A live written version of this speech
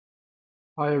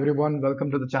Hi everyone, welcome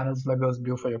to the channel Sluggers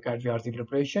Brew for your CAT RC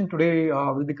preparation. Today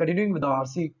we'll be continuing with the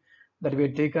RC that we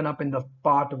had taken up in the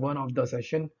part 1 of the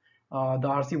session. The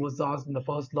RC was asked in the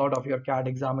first lot of your CAT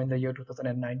exam in the year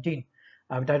 2019.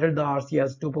 I've titled the RC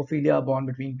as Topophilia, bond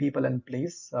between people and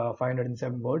place,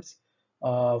 507 words,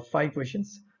 5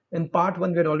 questions. In part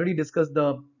 1 we had already discussed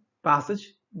the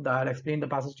passage. I'll explain the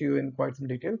passage to you in quite some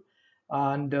detail.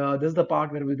 And this is the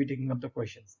part where we'll be taking up the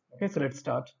questions. Okay, so let's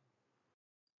start.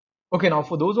 Okay, now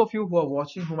for those of you who are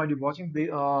watching, who might be watching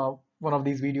one of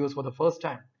these videos for the first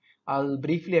time, I'll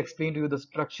briefly explain to you the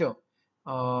structure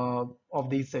of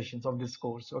these sessions of this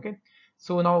course. Okay,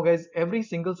 so now guys, every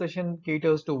single session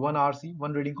caters to one RC,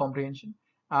 one reading comprehension,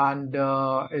 and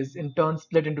is in turn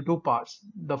split into two parts.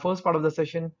 The first part of the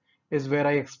session is where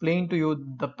I explain to you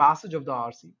the passage of the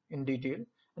RC in detail,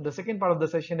 and the second part of the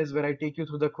session is where I take you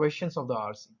through the questions of the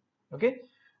RC. Okay,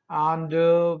 and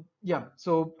yeah,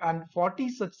 so and 40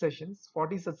 such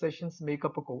sessions make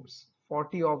up a course.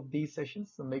 40 of these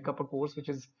sessions make up a course which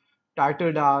is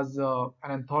titled as an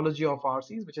anthology of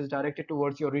RCs, which is directed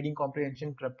towards your reading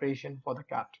comprehension preparation for the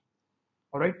CAT.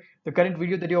 All right, the current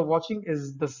video that you're watching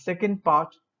is the second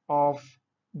part of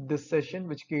this session,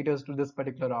 which caters to this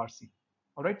particular RC.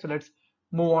 All right, so let's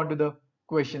move on to the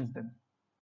questions then.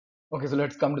 Okay, so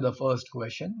let's come to the first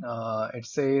question. It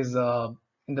says,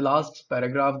 in the last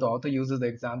paragraph, the author uses the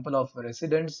example of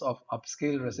residents of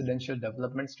upscale residential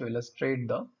developments to illustrate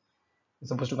the, it's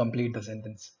supposed to complete the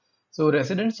sentence. So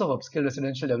residents of upscale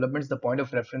residential developments, the point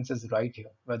of reference is right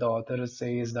here, where the author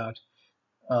says that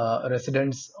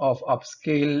residents of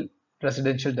upscale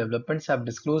residential developments have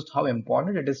disclosed how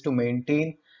important it is to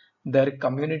maintain their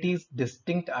community's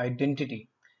distinct identity,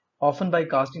 often by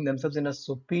casting themselves in a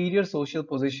superior social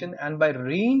position and by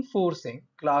reinforcing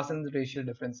class and racial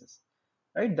differences.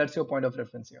 Right? That's your point of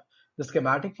reference here. The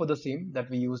schematic for the same that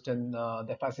we used in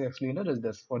the passage explainer is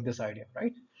this for this idea,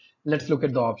 right? Let's look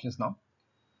at the options now.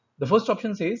 The first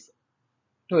option says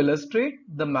to illustrate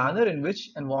the manner in which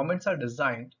environments are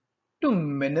designed to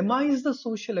minimize the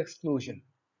social exclusion.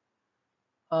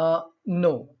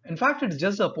 No, in fact, it's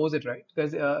just the opposite, right?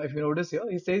 Because if you notice here,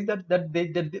 he says that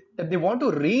they want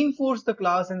to reinforce the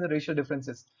class and the racial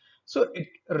differences. So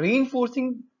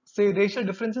reinforcing, say, racial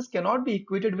differences cannot be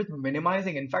equated with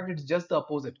minimizing. In fact, it's just the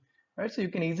opposite, right? So you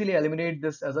can easily eliminate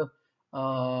this as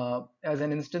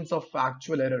an instance of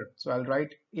factual error. So I'll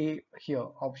write A here.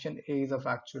 Option A is a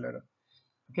factual error.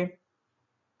 Okay.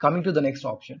 Coming to the next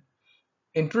option.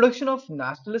 Introduction of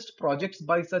nationalist projects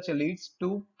by such elites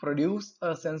to produce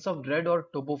a sense of dread or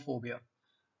topophobia.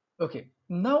 Okay,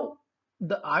 now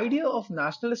the idea of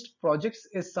nationalist projects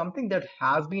is something that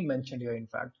has been mentioned here, in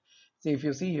fact. See, if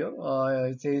you see here,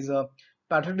 it says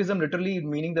patriotism, literally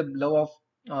meaning the love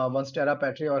of one's terra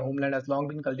patria or homeland, has long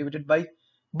been cultivated by,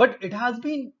 but it is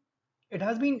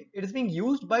being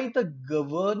used by the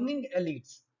governing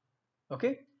elites,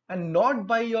 okay, and not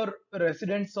by your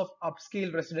residents of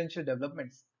upscale residential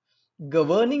developments.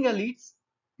 Governing elites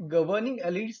governing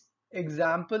elites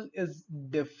example is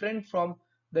different from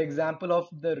the example of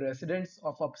the residents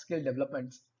of upscale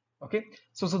developments. Okay,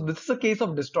 so this is a case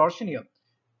of distortion here,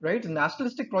 right?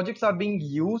 Nationalistic projects are being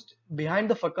used behind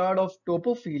the facade of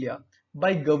topophilia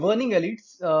by governing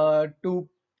elites to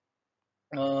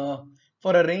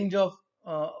for a range of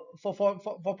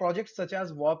for projects such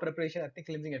as war preparation, ethnic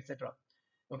cleansing, etc.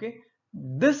 Okay,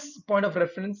 this point of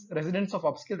reference, residents of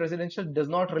upscale residential, does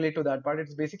not relate to that part.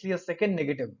 It's basically a second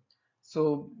negative.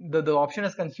 So the option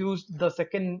has confused the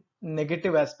second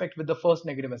negative aspect with the first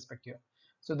negative aspect here.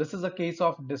 So this is a case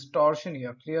of distortion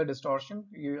here, clear distortion,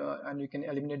 and you can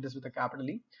eliminate this with a capital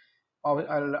E.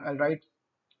 I'll write,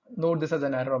 note this as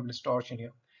an error of distortion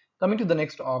here. Coming to the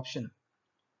next option,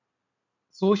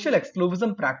 social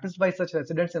exclusivism practiced by such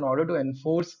residents in order to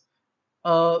enforce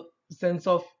a sense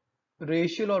of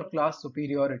racial or class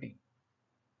superiority.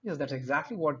 Yes, that's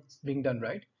exactly what's being done,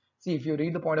 right? See, if you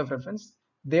read the point of reference,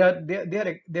 they're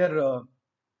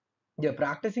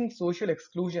practicing social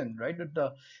exclusion, right?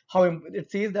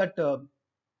 It says that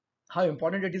how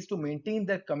important it is to maintain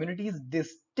their community's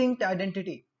distinct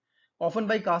identity, often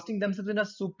by casting themselves in a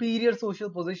superior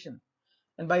social position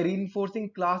and by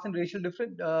reinforcing class and racial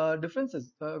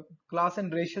differences,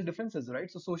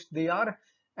 right? So they are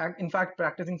in fact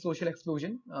practicing social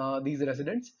exclusion, these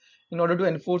residents, in order to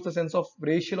enforce a sense of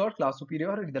racial or class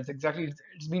superiority. That's exactly,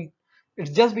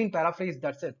 it's just been paraphrased.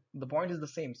 That's it. The point is the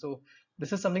same. So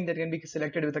this is something that can be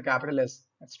selected with a capital S,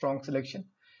 a strong selection.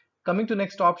 Coming to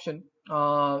next option,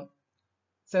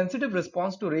 sensitive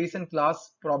response to race and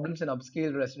class problems in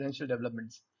upscale residential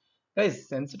developments. Guys,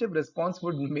 sensitive response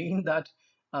would mean that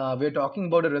we're talking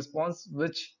about a response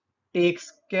which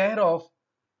takes care of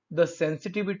the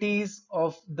sensitivities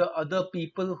of the other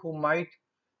people who might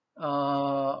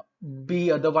uh,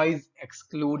 be otherwise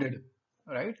excluded,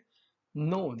 right?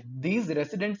 No, these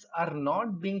residents are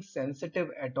not being sensitive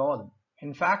at all.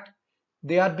 In fact,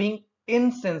 they are being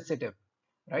insensitive,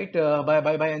 right?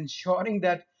 By ensuring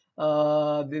that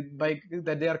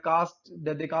that they are cast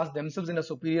that they cast themselves in a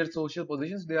superior social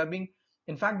positions, they are being,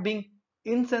 in fact, being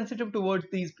insensitive towards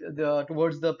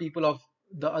towards the people of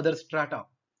the other strata.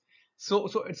 So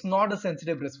it's not a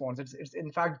sensitive response. It's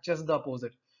in fact just the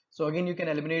opposite. So again, you can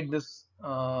eliminate this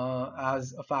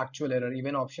as a factual error.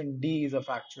 Even option D is a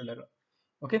factual error.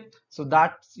 Okay, so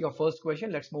that's your first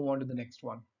question. Let's move on to the next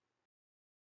one.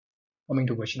 Coming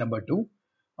to question number two,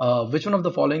 which one of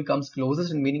the following comes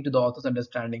closest in meaning to the author's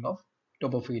understanding of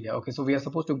topophilia? Okay, so we are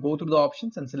supposed to go through the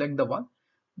options and select the one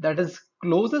that is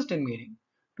closest in meaning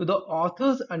to the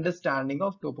author's understanding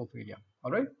of topophilia.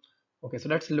 All right. Okay, so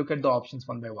let's look at the options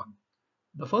one by one.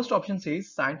 The first option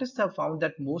says scientists have found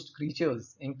that most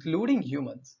creatures, including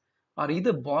humans, are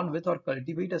either born with or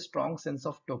cultivate a strong sense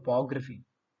of topography.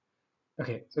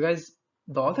 Okay, so guys,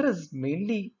 the author has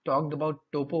mainly talked about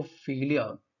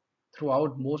topophilia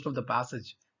throughout most of the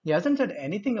passage. He hasn't said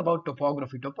anything about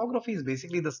topography. Topography is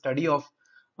basically the study of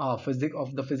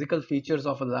the physical features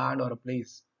of a land or a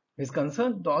place. The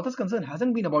author's concern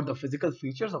hasn't been about the physical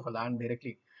features of a land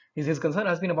directly. His concern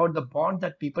has been about the bond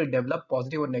that people develop,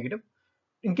 positive or negative.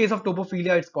 In case of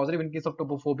topophilia, it's positive. In case of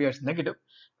topophobia, it's negative.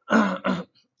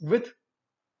 with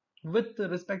with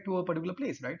respect to a particular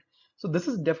place, right? So this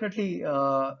is definitely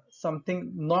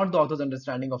something not the author's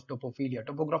understanding of topophilia.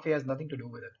 Topography has nothing to do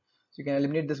with it. So you can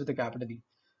eliminate this with a capital E.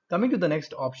 Coming to the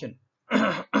next option,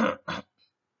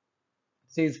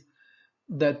 says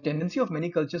the tendency of many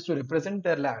cultures to represent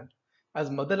their land as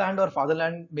motherland or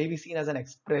fatherland may be seen as an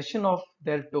expression of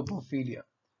their topophilia.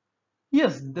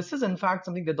 Yes, this is in fact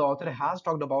something that the author has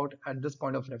talked about at this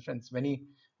point of reference when he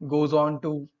goes on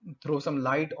to throw some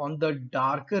light on the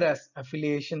darker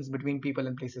affiliations between people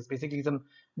and places, basically some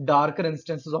darker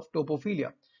instances of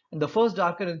topophilia. And the first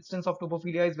darker instance of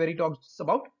topophilia is where he talks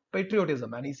about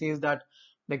patriotism, and he says that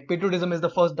like patriotism is the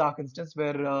first dark instance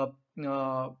where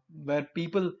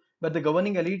people, where the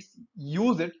governing elites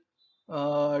use it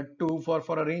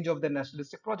for a range of their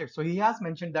nationalistic projects. So he has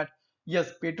mentioned that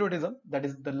yes, patriotism, that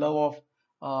is the love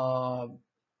of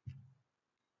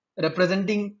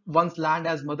representing one's land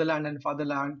as motherland and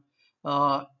fatherland,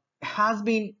 uh, has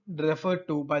been referred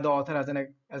to by the author as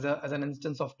an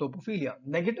instance of topophilia.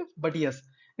 Negative, but yes,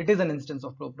 it is an instance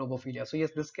of topophilia. So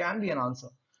yes, this can be an answer.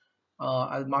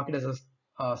 I'll mark it as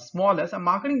a smallest. I'm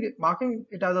marking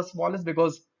it as a smallest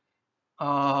because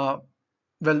uh,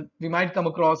 well, we might come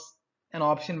across an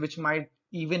option which might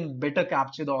even better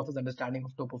capture the author's understanding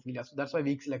of topophilia. So that's why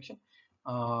weak selection.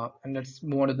 And let's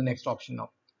move on to the next option now.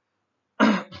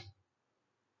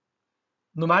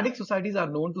 Nomadic societies are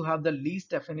known to have the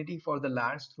least affinity for the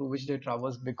lands through which they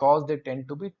traverse because they tend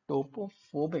to be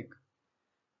topophobic.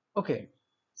 Okay,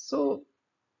 so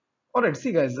all right,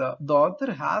 see guys, the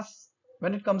author has,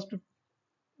 when it comes to,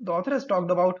 the author has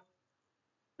talked about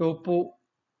topophilia,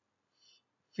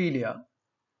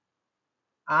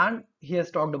 and he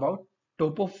has talked about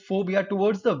topophobia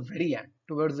towards the very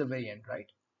end,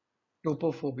 right?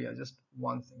 Topophobia, just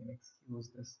one second, excuse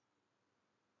this.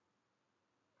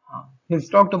 He's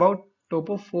talked about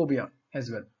topophobia as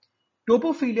well.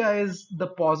 Topophilia is the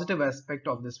positive aspect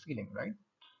of this feeling, right?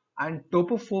 And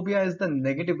topophobia is the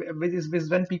negative, which is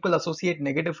when people associate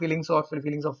negative feelings or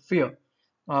feelings of fear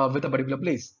with a particular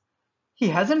place. He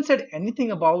hasn't said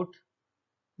anything about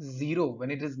zero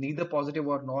when it is neither positive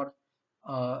or nor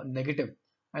negative.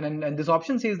 And this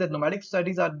option says that nomadic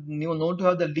societies are known to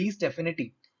have the least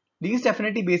affinity. Least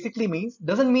affinity basically means,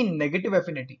 doesn't mean negative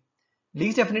affinity.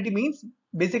 Least affinity means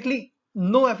basically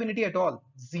no affinity at all,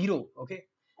 zero. Okay,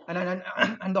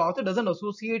 and the author doesn't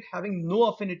associate having no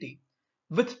affinity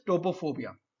with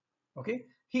topophobia. Okay,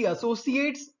 he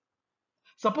associates.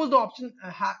 Suppose the option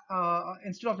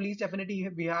instead of least affinity,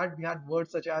 we had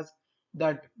words such as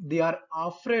that they are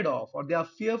afraid of or they are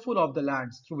fearful of the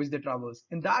lands through which they traverse.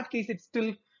 In that case, it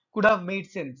still could have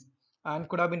made sense and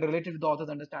could have been related to the author's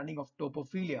understanding of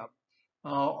topophilia.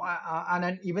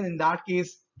 And even in that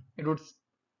case, it would,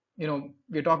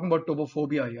 we're talking about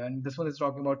topophobia here, and this one is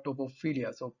talking about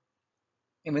topophilia. So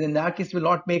even in that case, will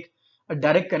not make a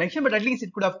direct connection, but at least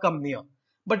it could have come near.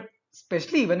 But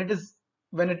especially when it is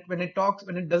when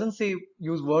it doesn't say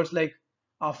use words like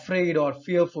afraid or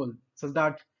fearful, so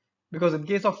that because in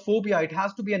case of phobia, it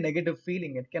has to be a negative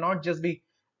feeling. It cannot just be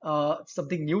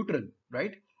something neutral,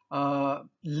 right?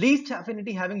 Least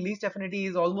affinity, having least affinity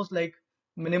is almost like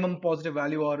minimum positive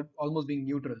value or almost being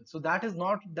neutral. So that is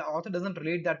not, the author doesn't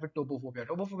relate that with topophobia.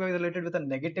 Topophobia is related with a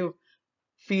negative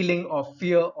feeling of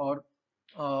fear or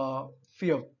uh,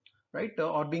 fear, right?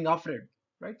 Or being afraid,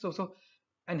 right?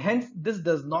 And hence this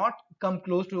does not come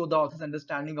close to the author's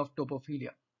understanding of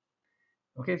topophilia.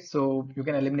 Okay, so you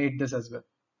can eliminate this as well.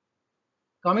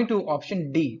 Coming to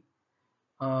option D,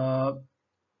 uh,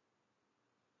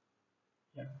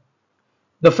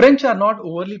 the French are not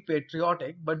overly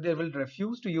patriotic, but they will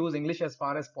refuse to use English as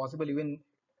far as possible, even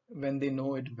when they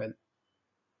know it well.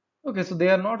 Okay, so they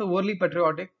are not overly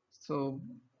patriotic. So,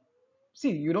 see,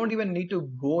 you don't even need to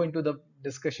go into the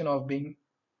discussion of being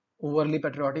overly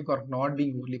patriotic or not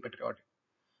being overly patriotic.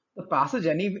 The passage,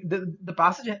 the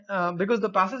passage, because the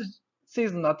passage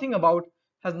says nothing about,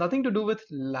 has nothing to do with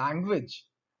language,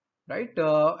 right?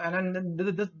 And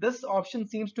then this option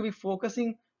seems to be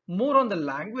focusing more on the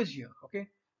language here. Okay,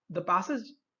 the passage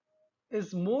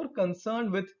is more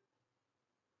concerned with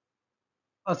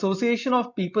association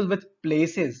of people with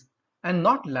places and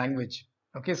not language.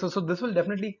 Okay, so this will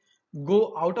definitely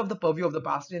go out of the purview of the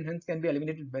passage and hence can be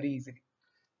eliminated very easily.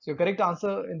 So your correct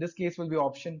answer in this case will be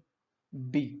option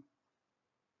B.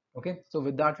 Okay, so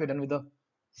with that we're done with the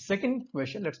second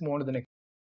question. Let's move on to the next.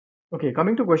 Okay,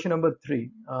 coming to question number 3.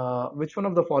 Which one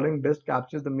of the following best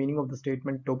captures the meaning of the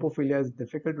statement topophilia is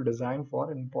difficult to design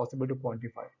for and impossible to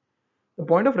quantify? The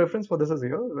point of reference for this is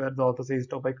here, where the author says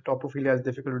topophilia is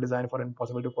difficult to design for and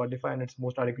impossible to quantify, and its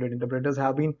most articulate interpreters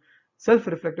have been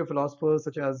self-reflective philosophers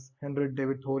such as Henry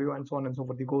David Thoreau, and so on and so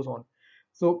forth. He goes on.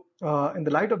 So, in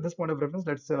the light of this point of reference,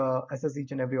 let's assess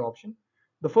each and every option.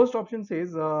 The first option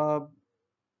says the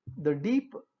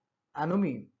deep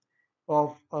anomie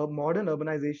of a modern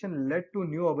urbanization led to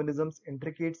new urbanism's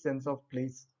intricate sense of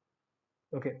place.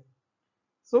 Okay,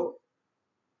 so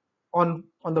on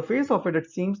the face of it, it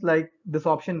seems like this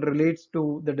option relates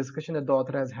to the discussion that the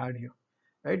author has had here,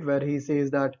 right? Where he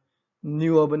says that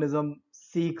new urbanism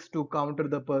seeks to counter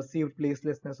the perceived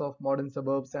placelessness of modern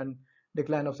suburbs and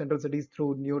decline of central cities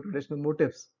through neo-traditional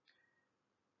motifs,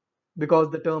 because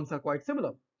the terms are quite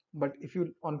similar. But if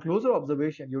you, on closer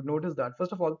observation, you'd notice that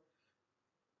first of all,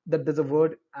 that there's a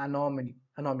word anomy,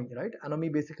 right?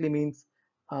 Anomy basically means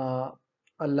uh,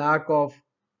 a lack of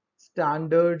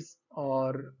standards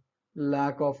or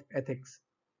lack of ethics.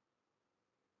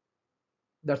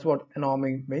 That's what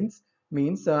anomy means.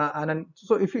 And then,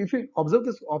 so if you observe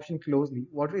this option closely,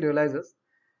 what we realize is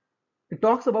it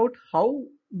talks about how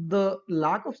the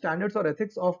lack of standards or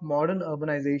ethics of modern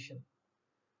urbanization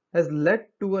has led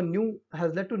to new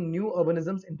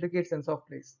urbanism's intricate sense of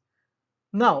place.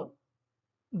 Now,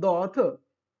 the author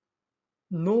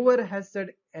nowhere has said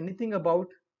anything about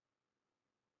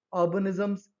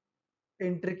urbanism's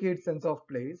intricate sense of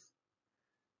place.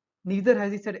 Neither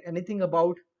has he said anything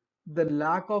about the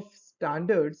lack of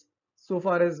standards so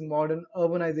far as modern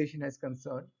urbanization is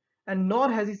concerned, and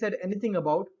nor has he said anything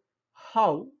about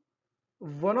how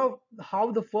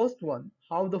how the first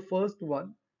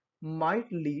one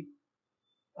might lead,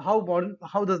 how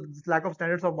the lack of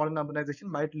standards of modern urbanization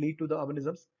might lead to the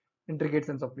urbanism's intricate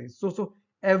sense of place. So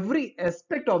every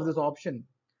aspect of this option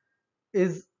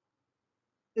is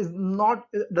is not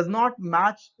does not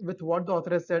match with what the author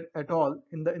has said at all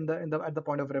in the at the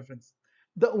point of reference.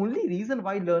 The only reason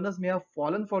why learners may have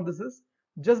fallen for this is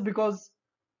just because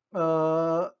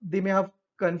they may have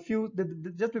confused,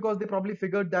 just because they probably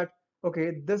figured that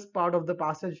okay, this part of the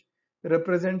passage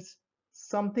represents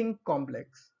something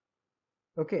complex.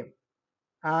 Okay,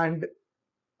 and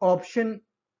option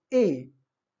A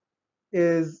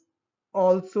is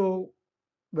also,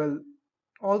 well,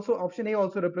 also option A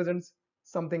also represents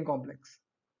something complex,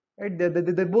 right?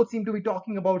 They both seem to be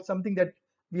talking about something that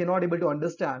we are not able to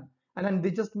understand, and then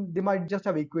they might just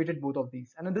have equated both of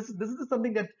these. And then this is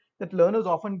something that learners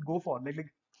often go for, like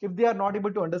if they are not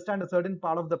able to understand a certain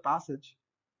part of the passage.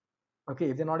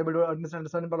 Okay, if they're not able to understand a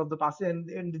certain part of the passage,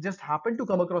 and they just happen to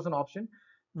come across an option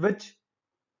which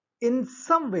in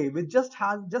some way, which just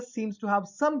seems to have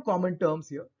some common terms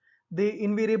here, they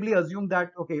invariably assume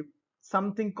that okay,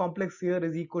 something complex here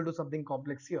is equal to something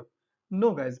complex here.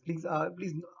 No, guys, please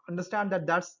understand that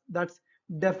that's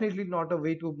definitely not a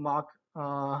way to mark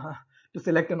to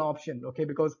select an option. Okay,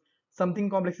 because something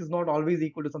complex is not always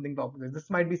equal to something complex. This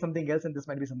might be something else, and this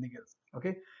might be something else.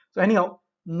 Okay, so anyhow,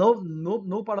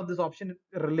 no part of this option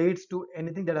relates to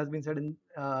anything that has been said in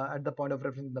at the point of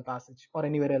reference in the passage or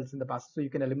anywhere else in the passage. So you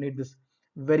can eliminate this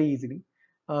very easily.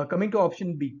 Coming to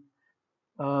option B.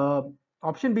 Uh,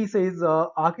 Option B says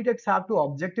architects have to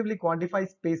objectively quantify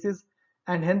spaces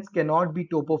and hence cannot be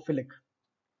topophilic.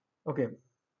 Okay,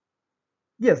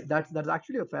 yes, that's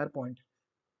actually a fair point.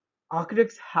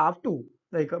 Architects have to.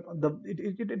 like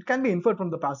it can be inferred from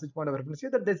the passage point of reference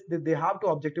here that they have to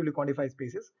objectively quantify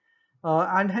spaces,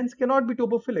 and hence cannot be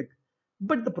topophilic.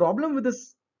 But the problem with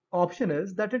this option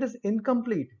is that it is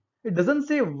incomplete. It doesn't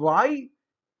say why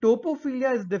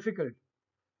topophilia is difficult.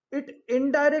 It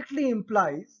indirectly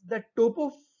implies that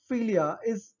topophilia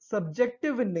is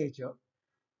subjective in nature,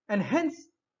 and hence,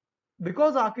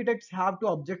 because architects have to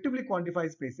objectively quantify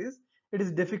spaces, it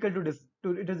is difficult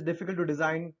to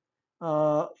design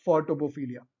for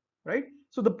topophilia, right?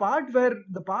 So the part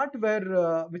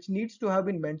where which needs to have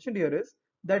been mentioned here is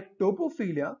that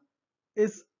topophilia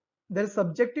is there is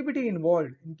subjectivity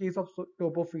involved in case of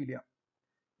topophilia,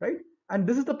 right? And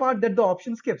this is the part that the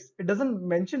option skips. It doesn't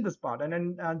mention this part,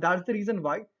 and that's the reason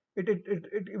why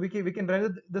we can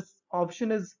render this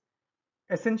option is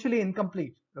essentially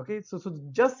incomplete. Okay, so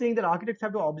just saying that architects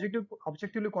have to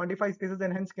objectively quantify spaces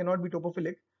and hence cannot be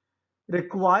topophilic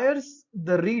requires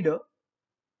the reader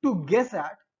to guess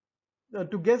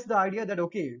the idea that,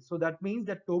 okay, so that means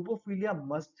that topophilia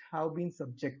must have been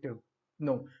subjective.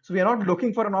 No, so we are not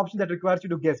looking for an option that requires you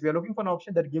to guess. We are looking for an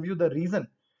option that gives you the reason,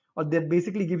 or that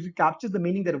basically captures the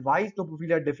meaning that why is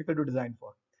topophilia difficult to design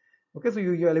for. Okay, so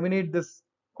you eliminate this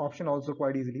option also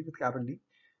quite easily with capital D.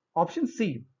 Option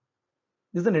C,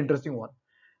 this is an interesting one.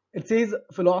 It says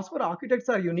philosopher architects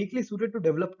are uniquely suited to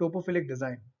develop topophilic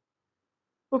design.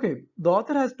 Okay, the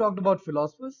author has talked about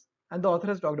philosophers and the author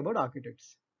has talked about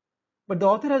architects. But the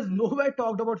author has nowhere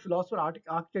talked about philosopher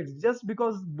architects. Just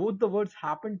because both the words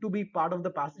happen to be part of the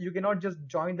passage, you cannot just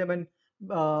join them and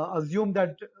assume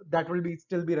that that will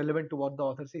still be relevant to what the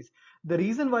author says. The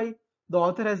reason why the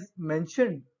author has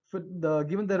mentioned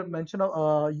given the mention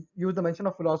of used the mention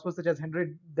of philosophers such as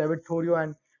Henry David Thoreau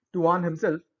and Tuan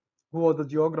himself, who was a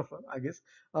geographer, I guess,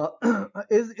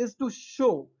 is to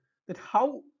show that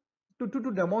how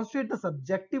to demonstrate the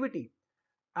subjectivity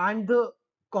and the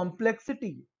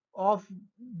complexity of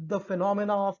the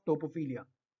phenomena of topophilia,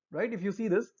 right? If you see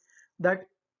this, that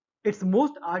its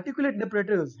most articulate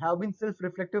interpreters have been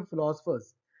self-reflective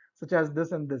philosophers such as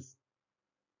this and this,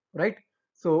 right?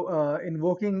 So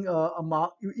evoking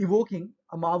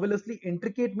a marvelously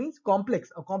intricate means complex,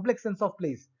 a complex sense of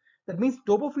place. That means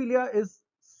topophilia is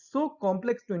so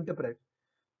complex to interpret,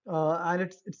 and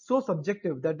it's so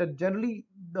subjective that generally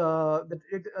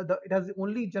it has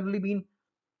only generally been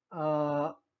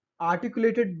uh,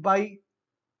 articulated by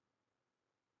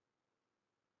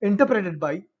interpreted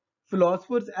by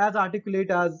philosophers as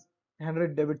articulate as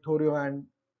Henry David Thoreau and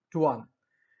Tuan,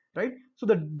 right? So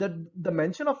the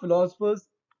mention of philosophers,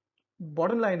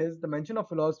 bottom line is the mention of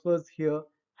philosophers here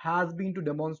has been to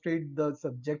demonstrate the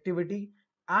subjectivity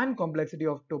and complexity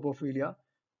of topophilia,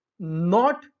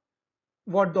 not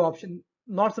what the option,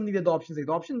 not something that the option says.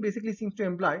 The option basically seems to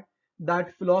imply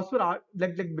that philosophers are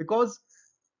like because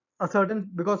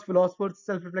philosophers,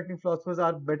 self-reflecting philosophers,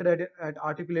 are better at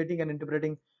articulating and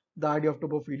interpreting the idea of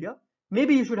topophilia.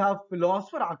 Maybe you should have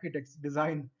philosopher architects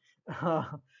design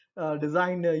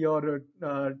your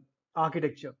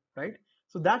architecture, right?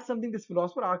 So that's something. This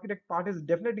philosopher architect part is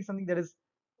definitely something that is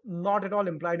not at all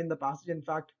implied in the passage. In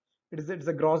fact, it's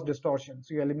a gross distortion.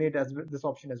 So you eliminate this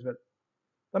option as well.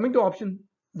 Coming to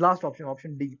last option,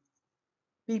 option D.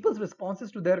 People's responses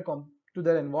to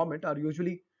their environment are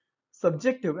usually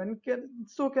subjective and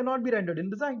cannot be rendered in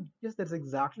design. Yes, that's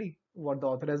exactly what the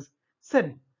author has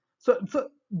said. So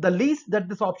the least that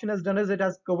this option has done is it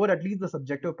has covered at least the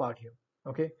subjective part here.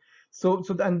 Okay,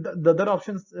 and the other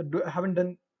options haven't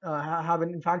done have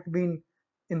in fact been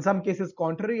in some cases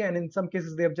contrary, and in some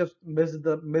cases they have just missed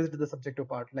the subjective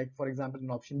part. Like for example, in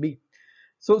option B.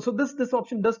 So this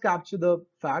option does capture the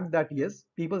fact that yes,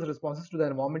 people's responses to the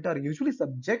environment are usually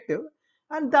subjective,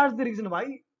 and that's the reason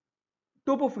why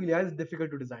topophilia is difficult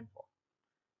to design for,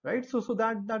 right? So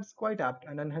that's quite apt,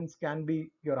 and hence can be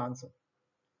your answer.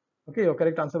 Okay, your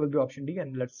correct answer will be option D,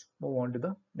 and let's move on to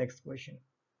the next question.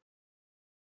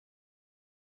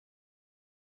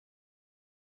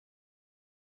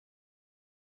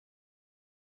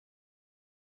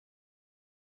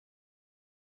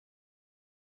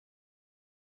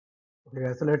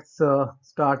 Okay, so let's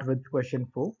start with question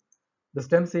 4. The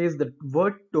stem says the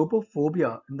word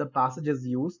topophobia in the passage is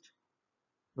used.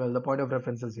 Well, the point of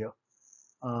reference is here.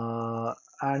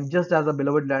 And just as a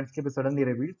beloved landscape is suddenly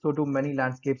revealed, so too many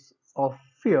landscapes of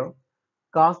fear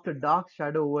cast a dark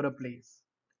shadow over a place.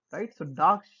 Right? So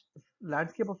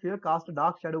landscape of fear cast a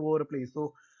dark shadow over a place.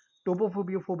 So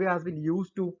topophobia has been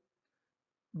used to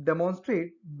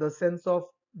demonstrate the sense of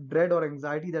dread or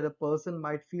anxiety that a person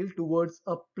might feel towards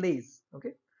a place.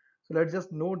 Okay. So let's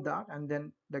just note that, and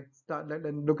then let's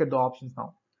look at the options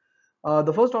now.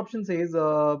 The first option says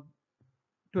to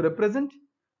represent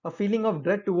A feeling of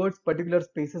dread towards particular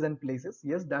spaces and places.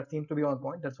 Yes, that seems to be on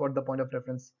point. That's what the point of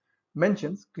reference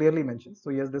mentions, clearly mentions.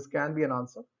 So yes, this can be an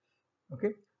answer.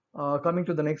 Okay. Coming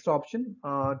to the next option,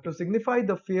 to signify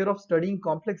the fear of studying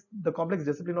the complex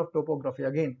discipline of topography.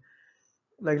 Again,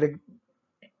 like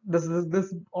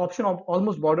this option of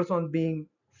almost borders on being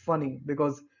funny,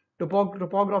 because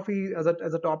topography as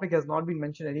a topic has not been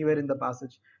mentioned anywhere in the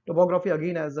passage. Topography,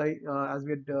 again, as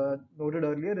we had noted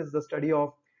earlier, is the study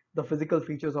of the physical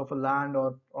features of a land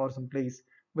or some place,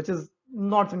 which is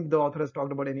not something the author has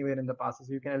talked about anywhere in the passage.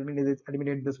 So you can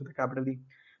eliminate this with a capital E.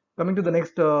 Coming to the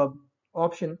next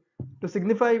option, to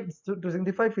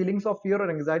signify feelings of fear or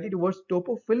anxiety towards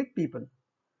topophilic people.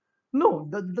 No,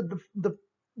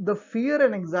 the fear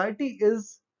and anxiety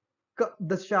is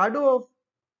the shadow of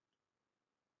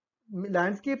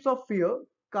landscapes of fear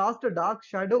cast a dark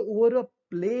shadow over a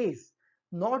place,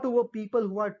 not over people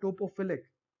who are topophilic,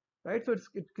 right? So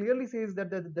it clearly says that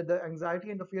the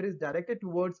anxiety and the fear is directed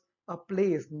towards a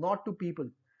place, not to people.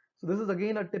 So this is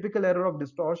again a typical error of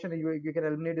distortion. You can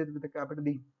eliminate it with a capital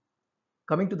D.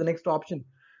 Coming to the next option,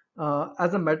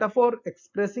 as a metaphor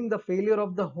expressing the failure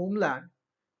of the homeland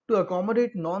to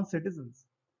accommodate non-citizens.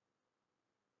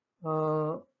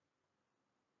 Uh,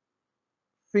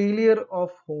 Failure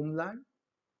of homeland,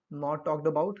 not talked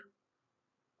about.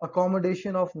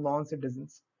 Accommodation of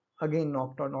non-citizens, again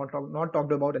not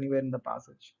talked about anywhere in the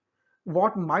passage.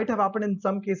 What might have happened in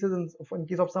some cases, in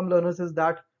case of some learners, is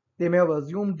that they may have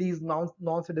assumed these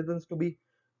non-citizens to be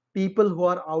people who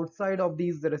are outside of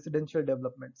these residential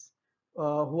developments,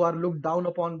 who are looked down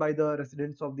upon by the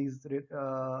residents of these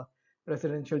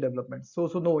residential developments. So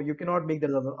no, you cannot make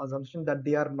the assumption that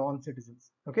they are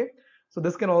non-citizens. Okay, so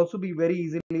this can also be very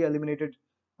easily eliminated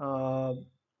uh,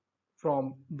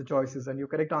 from the choices, and your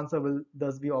correct answer will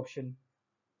thus be option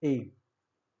A.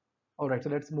 All right, so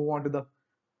let's move on to the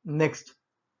next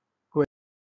question.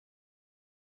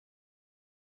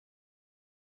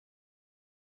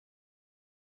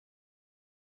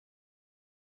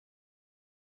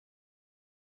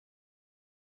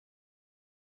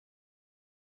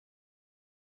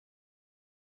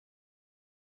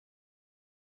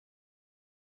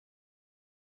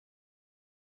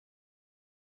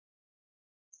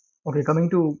 Okay, coming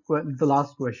to the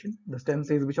last question, the stem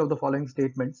says which of the following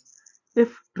statements,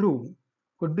 if true,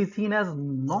 could be seen as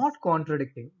not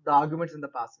contradicting the arguments in the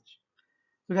passage.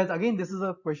 So guys, again, this is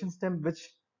a question stem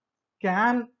which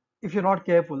can, if you're not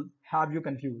careful, have you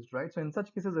confused, right? So in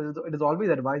such cases, it is always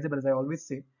advisable, as I always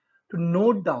say, to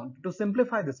note down, to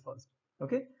simplify this first.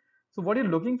 Okay, so what you're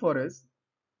looking for is,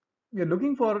 we are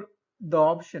looking for the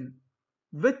option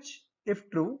which, if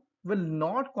true, will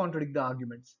not contradict the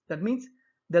arguments. That means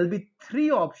there'll be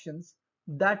three options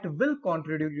that will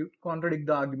contradict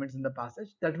the arguments in the passage,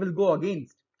 that will go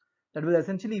against, that will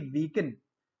essentially weaken.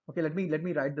 Okay, let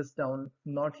me write this down,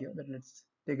 not here, but let's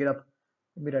take it up.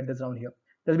 Let me write this down here.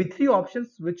 There'll be three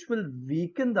options which will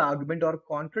weaken the argument or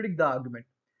contradict the argument,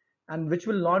 and which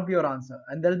will not be your answer.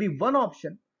 And there'll be one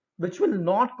option which will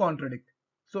not contradict.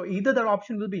 So either that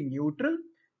option will be neutral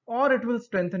or it will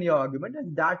strengthen your argument,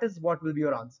 and that is what will be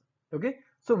your answer. Okay.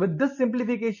 So with this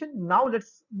simplification, now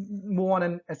let's move on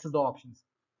and assess the options.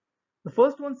 The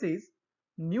first one says,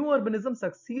 new urbanism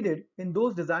succeeded in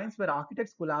those designs where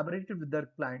architects collaborated with their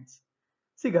clients.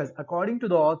 See guys, according to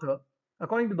the author,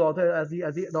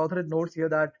 the author notes here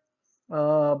that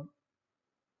uh,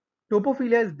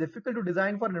 topophilia is difficult to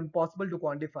design for and impossible to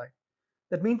quantify.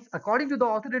 That means, according to the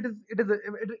author,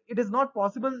 it is not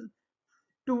possible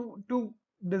to to,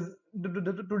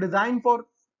 to design for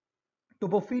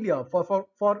topophilia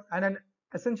for and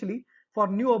essentially for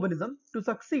new urbanism to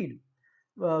succeed.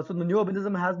 So the new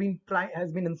urbanism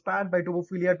has been inspired by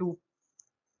topophilia to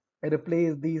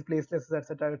replace these placelesses,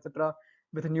 etc.,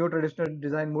 with a new traditional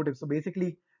design motive. So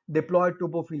basically, deploy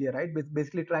topophilia, right?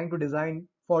 Basically, trying to design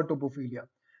for topophilia.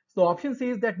 So option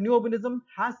says that new urbanism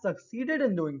has succeeded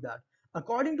in doing that.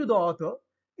 According to the author,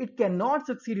 it cannot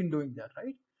succeed in doing that,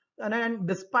 right? And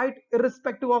despite,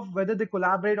 irrespective of whether they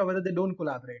collaborate or whether they don't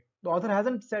collaborate, the author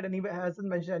hasn't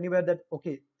mentioned anywhere that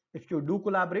okay, if you do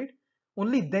collaborate,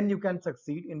 only then you can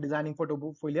succeed in designing for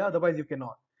topophilia. Otherwise, you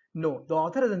cannot. No, the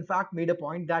author has in fact made a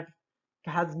point that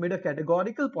has made a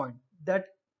categorical point that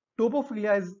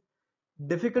topophilia is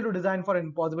difficult to design for and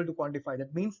impossible to quantify.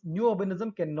 That means new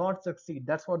urbanism cannot succeed.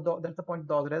 That's the point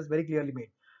the author has very clearly made.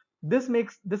 This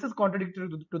is contradictory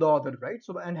to the author, right?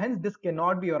 So and hence this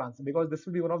cannot be your answer, because this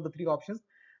will be one of the three options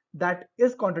that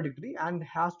is contradictory and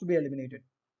has to be eliminated.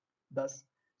 Thus,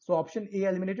 so option A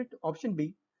eliminated. Option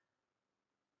B,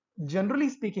 generally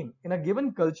speaking, in a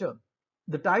given culture,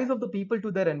 the ties of the people to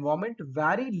their environment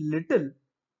vary little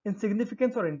in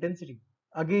significance or intensity.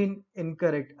 Again,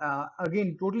 incorrect.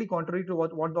 Again, totally contrary to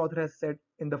what the author has said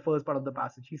in the first part of the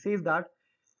passage. He says that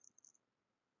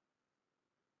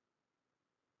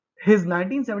his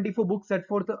 1974 book set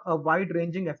forth a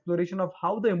wide-ranging exploration of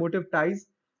how the emotive ties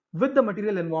with the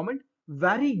material environment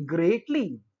vary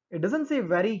greatly. It doesn't say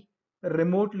very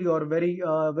remotely or very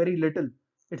little.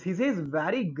 He says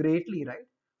vary greatly, right,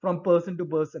 from person to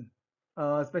person,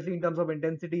 especially in terms of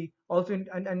intensity, also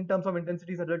in terms of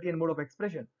intensity, subtlety, and mode of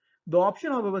expression. The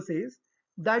option, however, says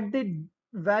that they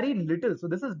vary little. So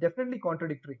this is definitely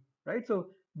contradictory, right? So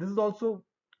this is also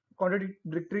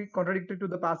contradictory to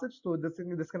the passage. So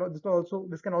this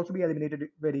can also be eliminated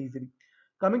very easily.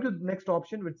 Coming to the next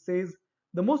option, which says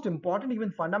the most important,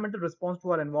 even fundamental response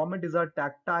to our environment is our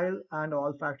tactile and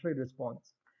olfactory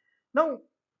response. Now,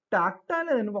 tactile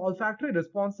and olfactory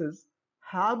responses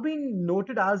have been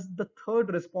noted as the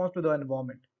third response to the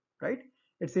environment, right?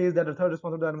 It says that the third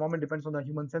response to the environment depends on the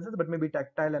human senses, but may be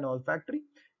tactile and olfactory,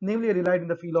 namely relied in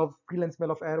the feel and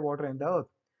smell of air, water, and the earth.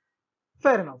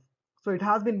 Fair enough. So it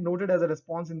has been noted as a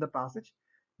response in the passage,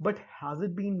 but has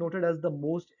it been noted as the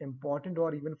most important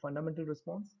or even fundamental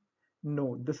response?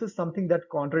 No, this is something that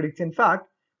contradicts. In fact,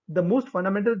 the most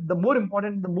fundamental, the more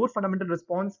important, the more fundamental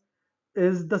response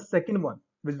is the second one,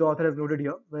 which the author has noted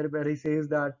here, where he says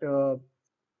that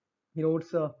he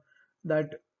notes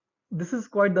that this is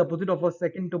quite the opposite of a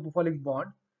second topophilic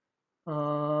bond,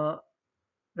 uh,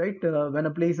 right? When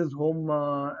a place is home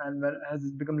and when has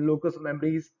become locus of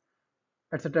memories,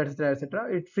 etc., etc.,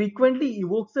 etc., it frequently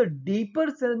evokes a deeper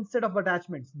set of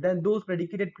attachments than those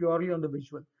predicated purely on the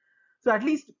visual. So at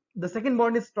least the second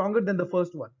bond is stronger than the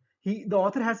first one. The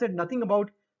author has said nothing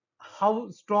about how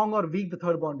strong or weak the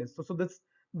third bond is. So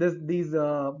these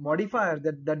modifiers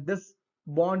that this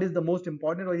bond is the most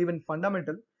important or even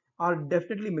fundamental are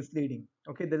definitely misleading.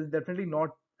 Okay, there is definitely not,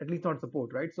 at least not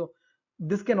support, right? So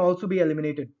this can also be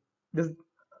eliminated. This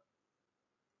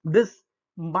this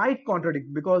might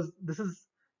contradict because this is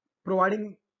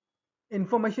providing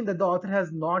information that the author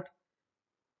has not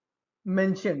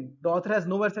mentioned. The author has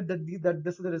nowhere said that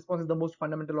this is the response is the most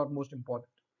fundamental or most important.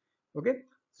 Okay,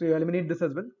 so you eliminate this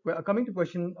as well. Coming to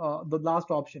question, the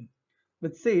last option,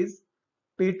 which says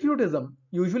patriotism,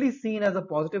 usually seen as a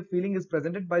positive feeling, is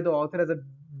presented by the author as a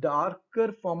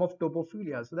darker form of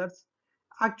topophilia. So that's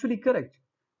actually correct.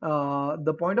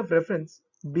 The point of reference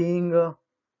being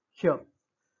here.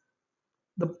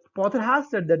 The author has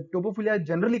said that topophilia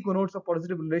generally connotes a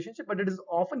positive relationship, but it is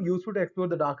often useful to explore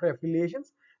the darker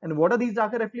affiliations. And what are these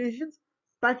darker affiliations?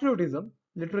 Patriotism,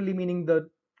 literally meaning the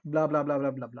blah blah blah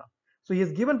blah blah blah. So he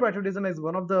has given patriotism as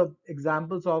one of the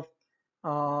examples of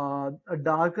a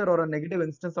darker or a negative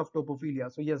instance of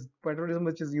topophilia. So yes, patriotism,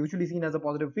 which is usually seen as a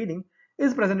positive feeling,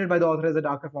 is presented by the author as a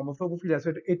darker form of topophilia.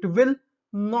 So it will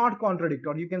not contradict,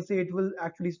 or you can say it will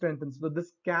actually strengthen. So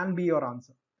this can be your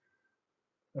answer.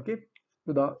 Okay,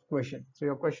 to the question. So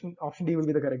your question, option D will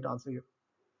be the correct answer here.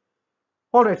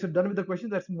 All right, so done with the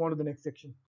questions. Let's move on to the next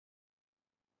section.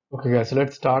 Okay, guys, so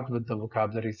let's start with the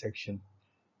vocabulary section.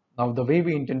 Now, the way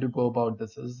we intend to go about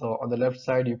this is on the left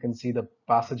side, you can see the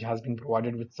passage has been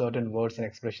provided with certain words and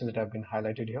expressions that have been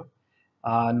highlighted here.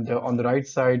 And on the right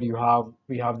side,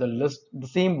 we have the list, the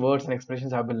same words and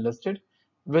expressions have been listed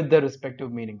with their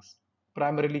respective meanings,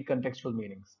 primarily contextual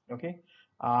meanings. Okay,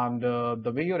 and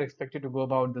the way you're expected to go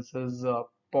about this is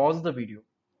pause the video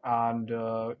and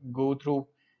go through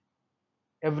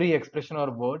every expression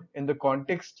or word in the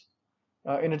context,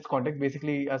 in its context,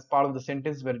 basically as part of the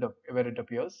sentence where it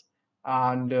appears,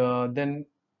 and then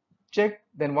check.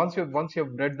 Then once you've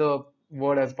read the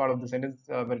word as part of the sentence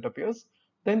where it appears,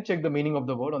 then check the meaning of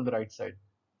the word on the right side.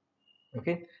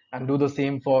 Okay, and do the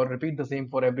same for repeat the same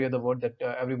for every word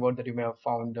that you may have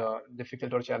found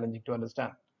difficult or challenging to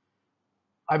understand.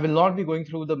 I will not be going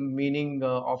through the meaning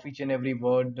of each and every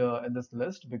word in this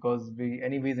list because we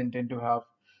anyways intend to have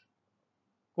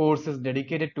courses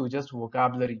dedicated to just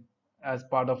vocabulary as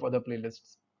part of other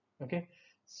playlists. Okay,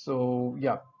 so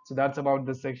yeah, so that's about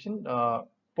this section.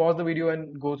 Pause the video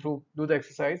and go through, do the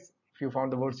exercise if you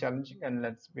found the words challenging,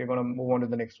 and we're gonna move on to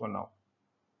the next one now.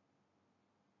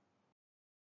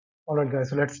 All right, guys,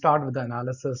 so let's start with the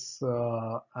analysis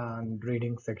and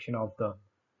reading section of the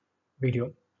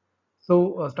video.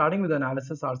 So starting with the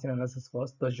analysis, RC analysis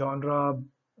first, the genre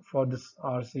for this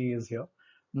RC is here.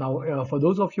 Now, for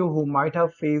those of you who might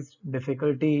have faced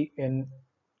difficulty in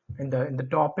the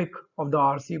topic of the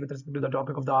RC with respect to the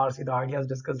topic of the RC, the ideas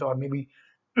discussed, or maybe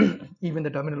even the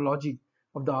terminology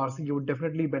of the RC, you would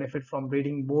definitely benefit from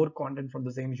reading more content from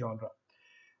the same genre.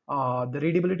 The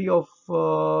readability of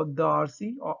the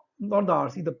RC, or not the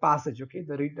RC, the passage. Okay,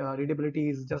 the readability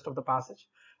is just of the passage.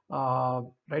 Uh,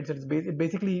 right, so it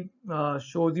basically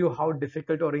shows you how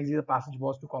difficult or easy the passage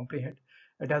was to comprehend.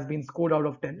 It has been scored out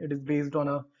of 10. It is based on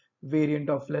a variant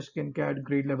of Fleshkin CAD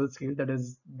grade level scale that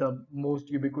is the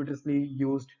most ubiquitously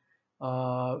used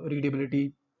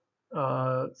readability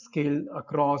scale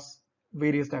across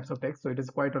various types of text. So it is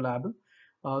quite reliable.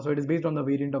 So it is based on the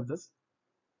variant of this.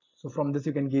 So from this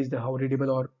you can gauge how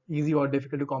readable or easy or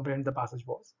difficult to comprehend the passage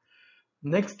was.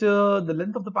 Next, the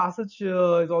length of the passage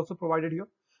is also provided here.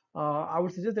 I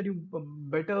would suggest that you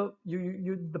better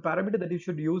the parameter that you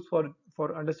should use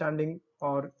for understanding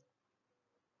or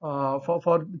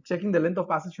for checking the length of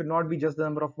passage should not be just the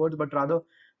number of words, but rather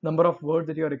number of words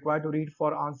that you are required to read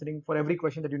for answering for every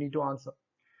question that you need to answer,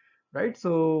 right?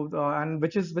 So and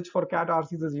which for cat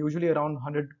RCs is usually around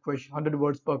 100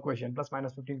 words per question, plus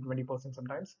minus 15 to 20%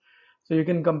 sometimes. So you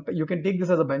can take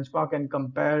this as a benchmark and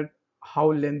compare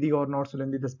how lengthy or not so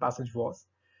lengthy this passage was,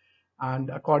 and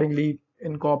accordingly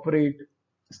incorporate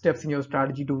steps in your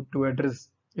strategy to address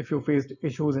if you faced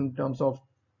issues in terms of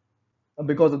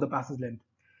because of the passage length.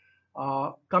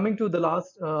 Coming to the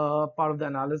last part of the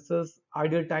analysis,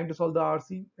 ideal time to solve the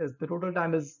RC is the total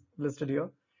time is listed here.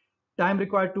 Time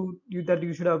required to you that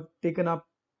you should have taken up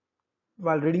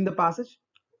while reading the passage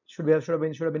should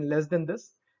have been less than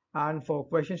this, and for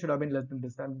question should have been less than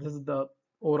this, and this is the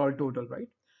overall total, right?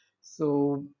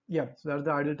 So yeah, so that's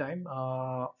the ideal time.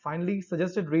 Finally,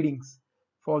 suggested readings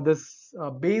for this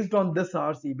based on this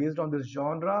RC, based on this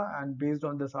genre, and based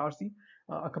on this RC,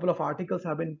 a couple of articles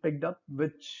have been picked up,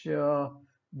 which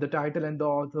the title and the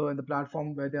author and the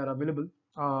platform where they are available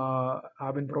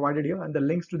have been provided here, and the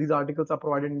links to these articles are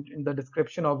provided in the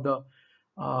description of the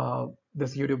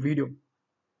this YouTube video.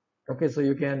 Okay, so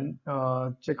you can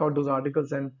check out those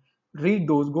articles and read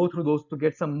those, go through those to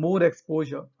get some more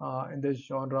exposure in this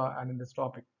genre and in this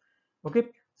topic. Okay,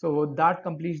 so that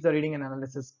completes the reading and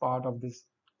analysis part of this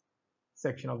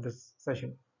section of this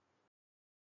session.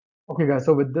 Okay, guys,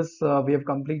 so with this, we have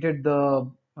completed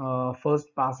the first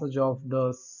passage of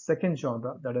the second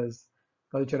genre, that is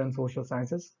culture and social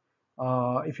sciences.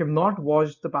 If you have not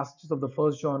watched the passages of the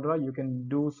first genre, you can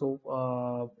do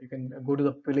so. You can go to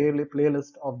the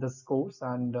playlist of this course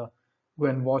and go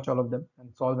and watch all of them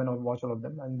and solve and watch all of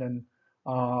them. And then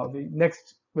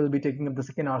next we'll be taking up the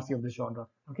second RC of this genre.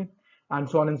 Okay, and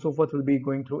so on and so forth. We'll be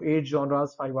going through 8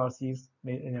 genres, 5 RCs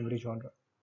in every genre.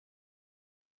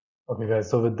 Okay, guys,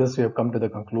 so with this, we have come to the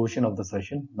conclusion of the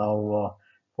session. Now,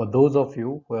 for those of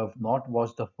you who have not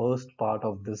watched the first part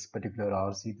of this particular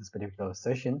RC, this particular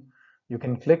session, you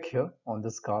can click here on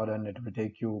this card and it will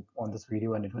take you on this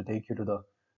video and it will take you to the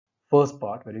first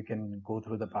part where you can go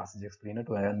through the passage explainer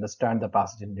to understand the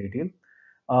passage in detail.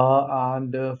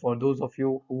 And for those of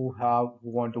you who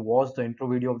want to watch the intro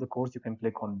video of the course, you can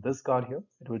click on this card here.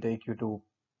 It will take you to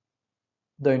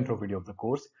the intro video of the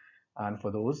course, and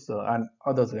for those and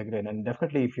others again, and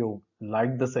definitely if you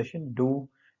like the session, do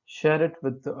share it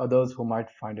with others who might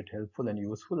find it helpful and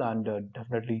useful, and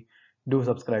definitely do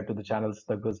subscribe to the channel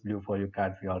Sluggers Blue for your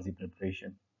CAT VRZ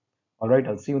preparation. All right,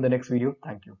 I'll see you in the next video.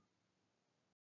 Thank you.